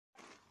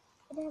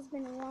It has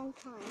been a long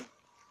time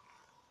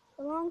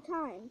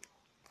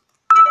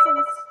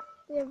since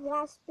we have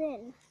last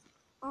been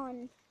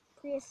on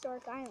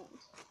Prehistoric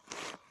Island.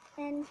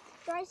 And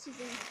dry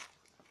season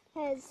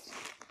is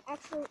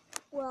actually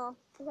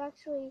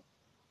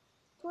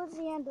towards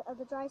the end of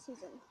the dry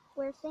season,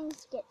 where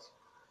things get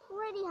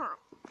pretty hot.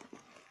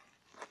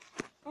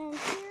 And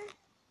here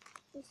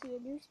we see a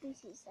new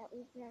species that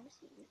we've never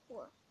seen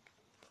before.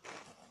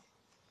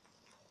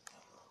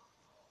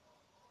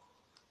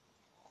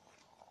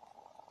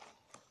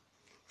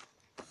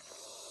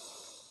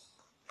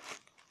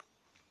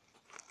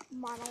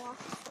 Monologue.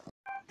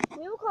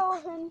 We will call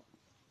him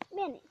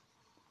Manny.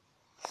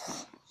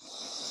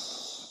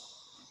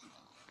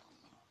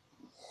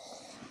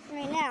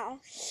 Right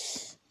now,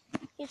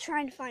 he's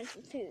trying to find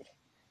some food.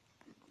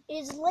 It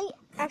is late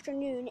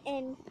afternoon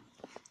and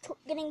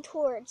getting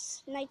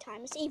towards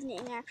nighttime. It's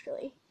evening,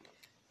 actually.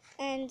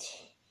 And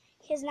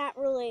he has not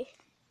really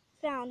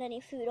found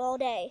any food all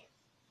day.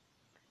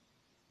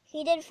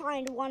 He did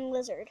find one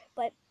lizard,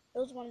 but it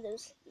was one of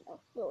those,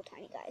 little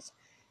tiny guys.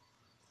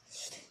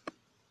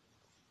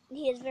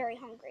 He is very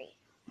hungry.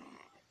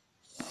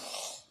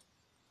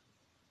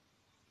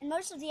 And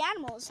most of the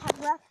animals have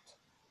left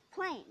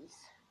plains.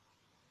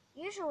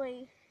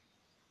 Usually,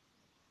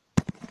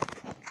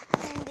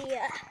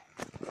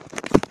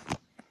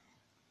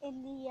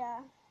 in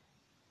the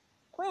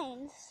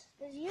plains,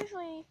 there's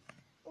usually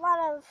a lot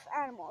of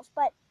animals,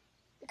 but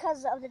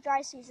because of the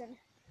dry season,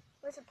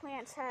 most of the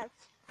plants have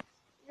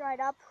dried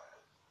up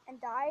and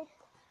died,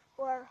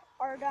 or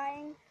are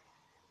dying,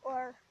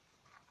 or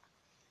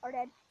are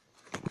dead.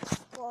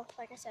 Well,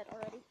 like I said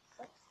already,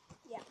 but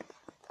yeah.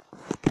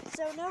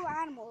 So no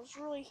animals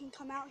really can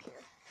come out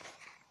here.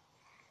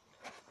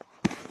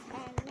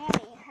 And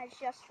Manny has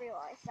just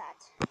realized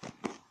that.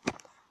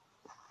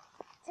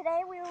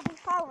 Today we will be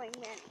following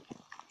Manny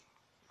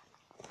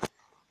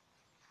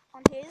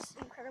on his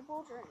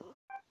incredible journey.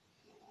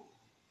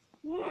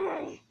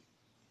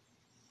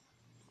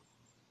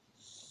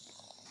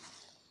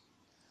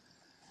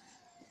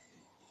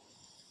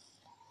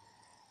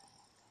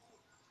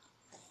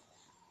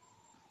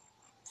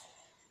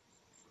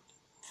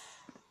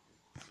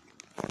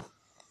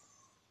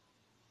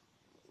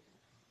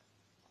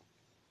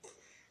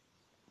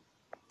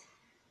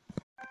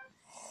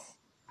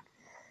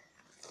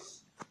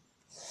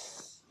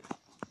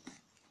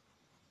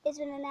 It's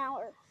been an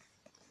hour,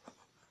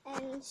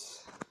 and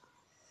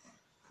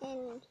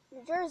in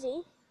New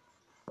Jersey,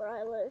 where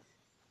I live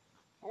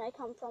and I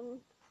come from,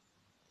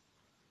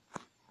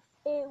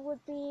 it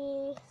would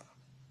be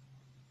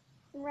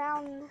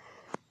around,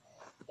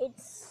 it'd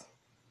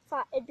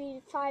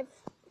be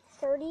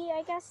 5:30,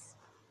 I guess,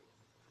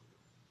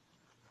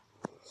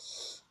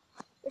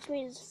 which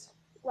means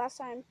last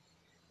time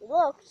we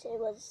looked, it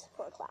was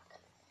 4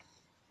 o'clock,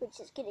 which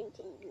is getting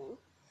to evening,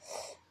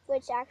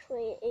 which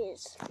actually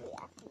is the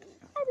afternoon.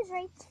 I was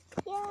right.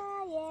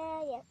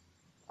 Yeah.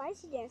 Why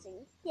is he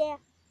dancing? Yeah,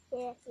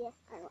 I'm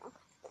wrong.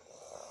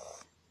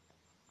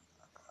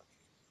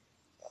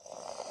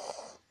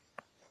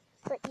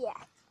 But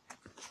yeah.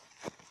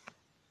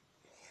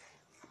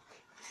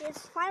 He has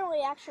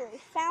finally actually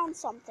found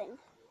something.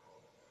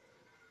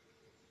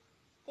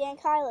 The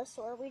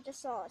ankylosaur we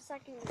just saw a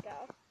second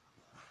ago.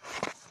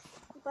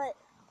 But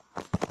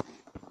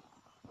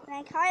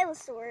an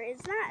ankylosaur is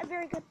not a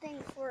very good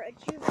thing for a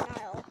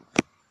juvenile.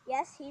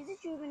 Yes, he's a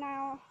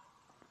juvenile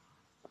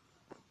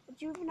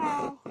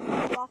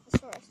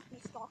Dilophosaurus to be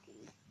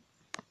stalking.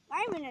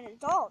 Not even an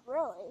adult,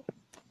 really.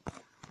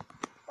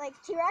 Like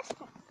T-Rex, it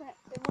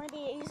wouldn't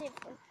be easy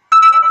for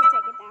T-Rex to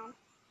take it down.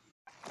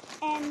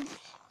 And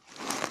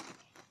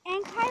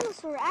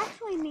ankylosaur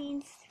actually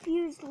means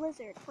fused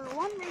lizard for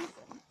one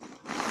reason.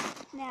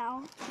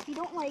 Now, if you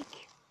don't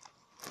like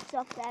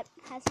stuff that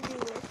has to do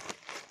with,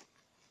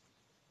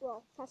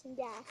 passing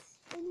gas,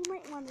 then you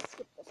might want to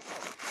skip this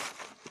part.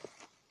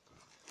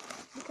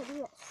 Because of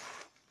this.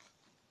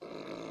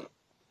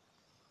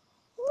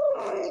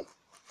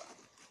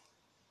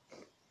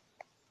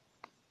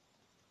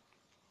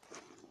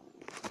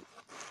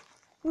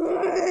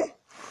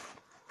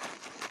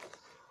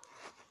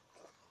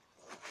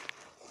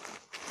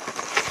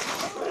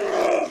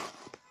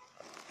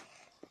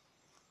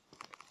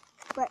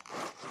 But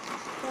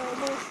there are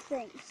worse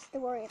things to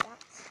worry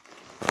about.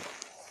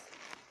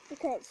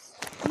 Because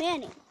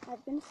Manny has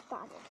been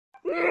spotted.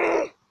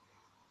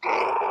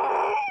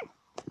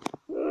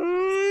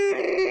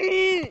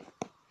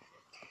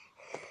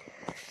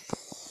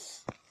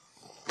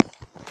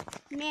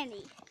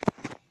 Manny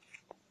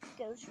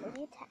goes for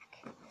the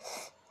attack.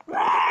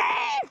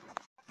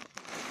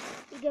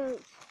 He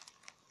goes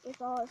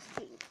with all his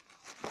speed.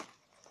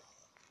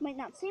 Might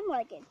not seem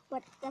like it,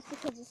 but that's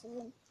because this is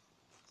in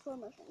slow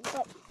motion.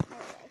 But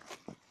anyway,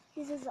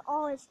 he uses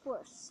all his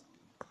force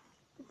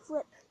to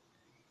flip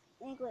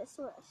the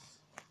Ankylosaurus,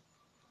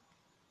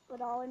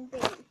 but all in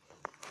vain,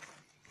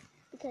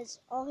 because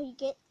all he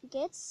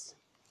gets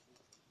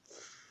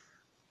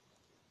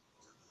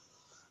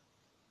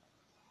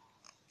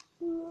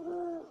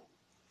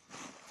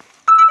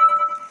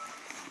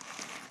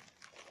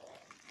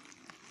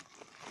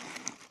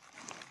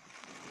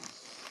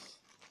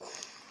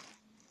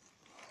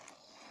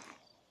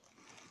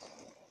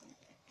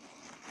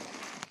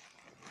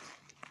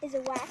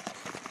gives a whack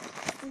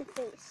in the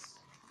face.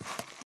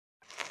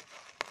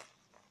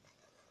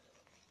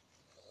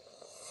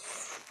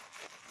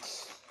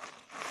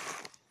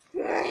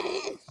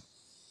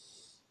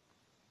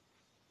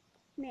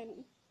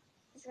 Manny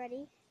is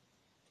ready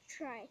to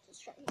try to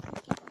strike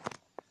again.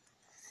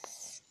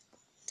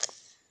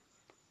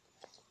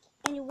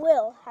 And he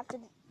will have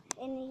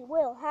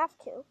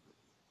to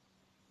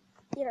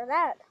either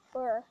that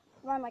or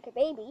run like a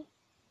baby,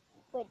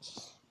 which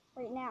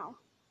right now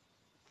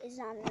is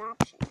not an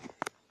option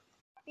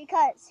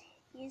because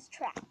he's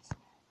trapped.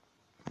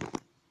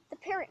 The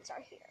parents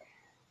are here.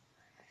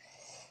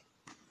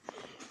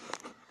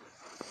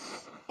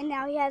 And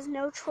now he has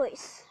no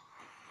choice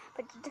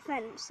but to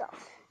defend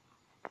himself.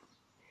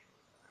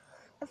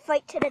 A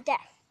fight to the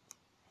death.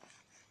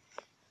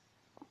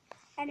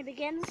 And it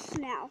begins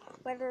now,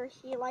 whether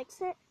he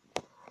likes it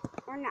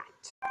or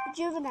not. The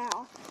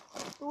juvenile,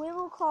 who we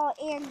will call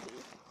Andy,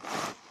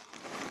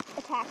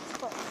 attacks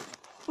first.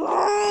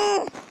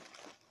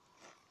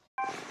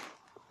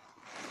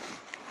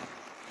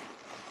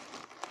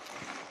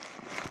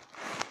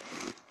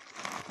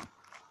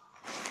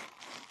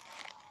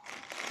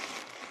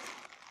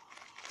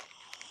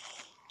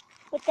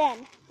 But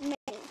then,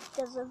 Manny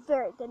does a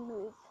very good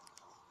move.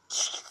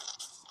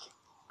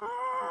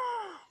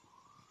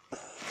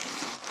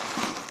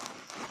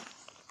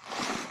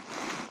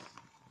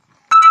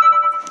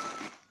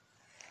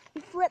 He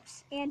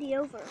flips Andy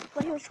over,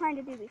 what he was trying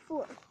to do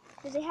before,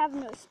 because they have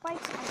no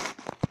spikes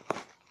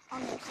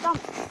on their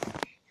stomach,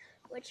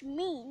 which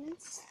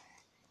means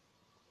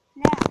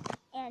now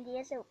Andy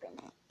is open,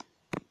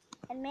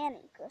 and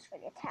Manny goes for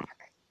the attack.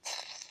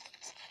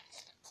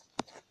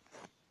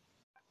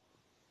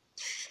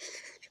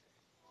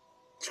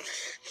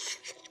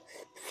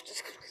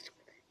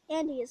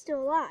 Andy is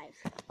still alive,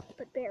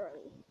 but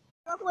barely.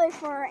 Luckily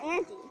for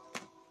Andy,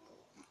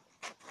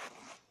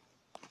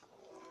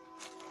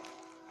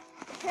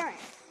 the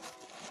parents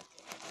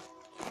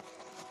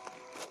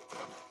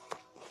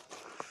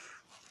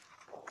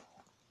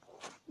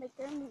make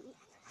their move.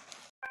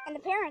 And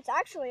the parents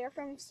actually are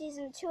from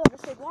season 2,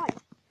 episode 1.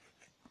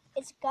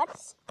 It's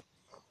Guts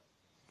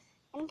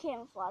and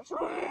Camouflage.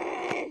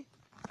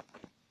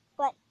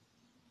 But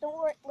don't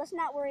worry, let's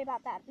not worry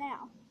about that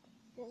now,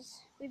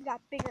 because we've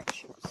got bigger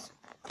issues.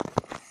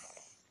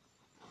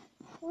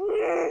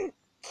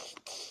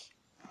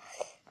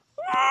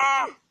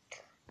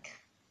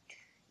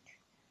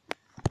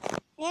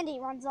 Andy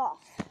runs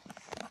off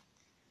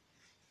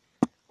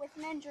with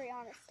an injury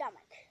on his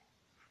stomach,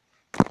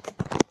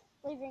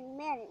 leaving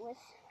Manny with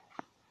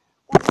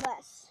one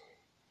less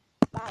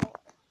battle.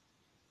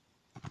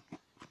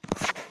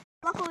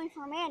 Luckily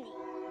for Manny,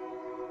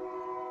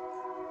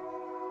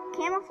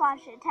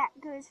 Camouflage attack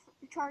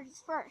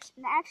charges first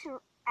and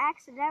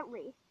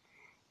accidentally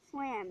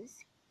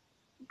slams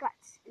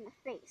Guts in the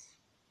face.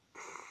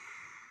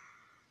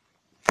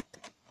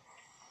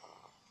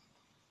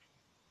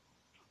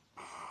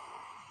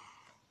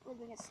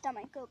 Leaving his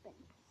stomach open.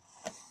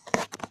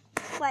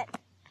 But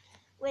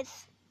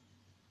with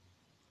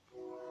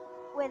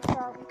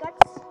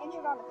Guts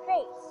injured on the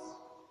face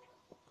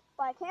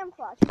by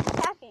Camouflage, he's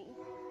attacking.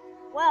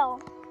 Well,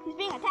 he's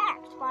being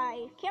attacked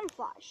by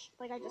Camouflage,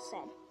 like I just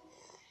said.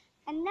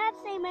 And that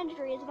same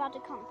injury is about to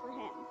come for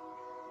him.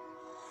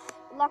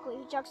 Luckily,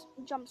 he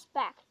jumps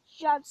back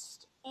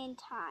just in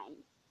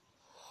time.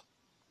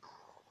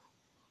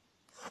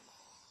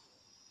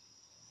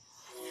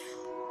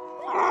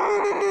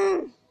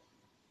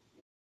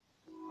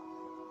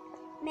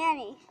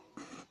 Manny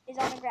is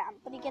on the ground,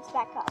 but he gets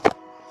back up.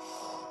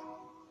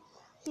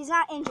 He's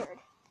not injured.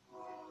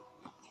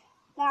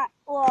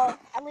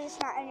 At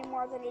least not any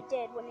more than he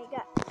did when he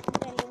got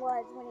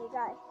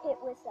hit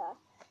with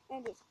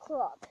Andy's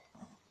club.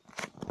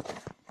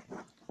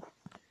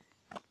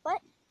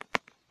 But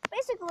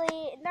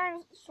basically,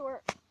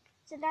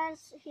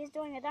 he's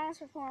doing a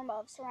dinosaur form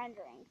of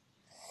surrendering.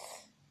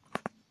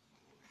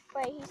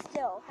 But he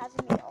still has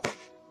a meal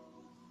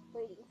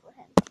waiting for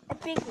him. A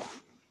big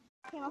one.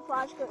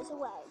 Camouflage goes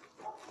away.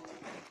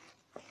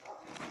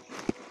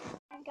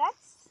 And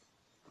Guts?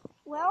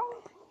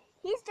 Well,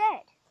 he's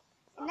dead.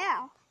 And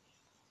now,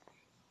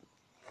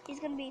 he's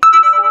going to be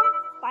feasted on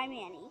by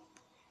Manny.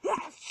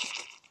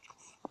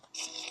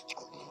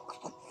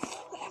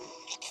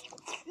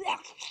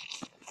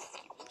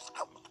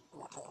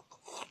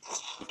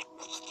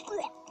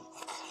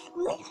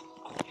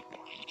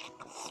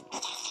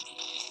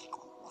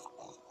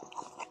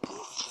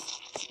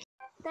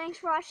 Thanks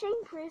for watching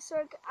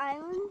Prehistoric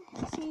Island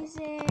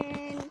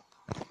Season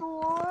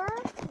 4.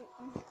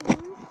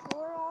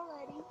 4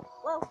 already.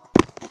 Whoa.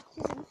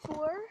 Season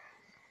 4,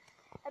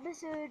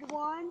 Episode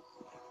 1.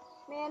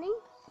 Manny,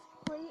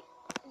 please,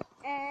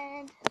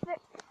 and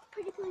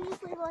pretty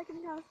please leave a like in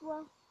the comments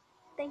below.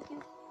 Thank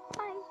you.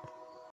 Bye.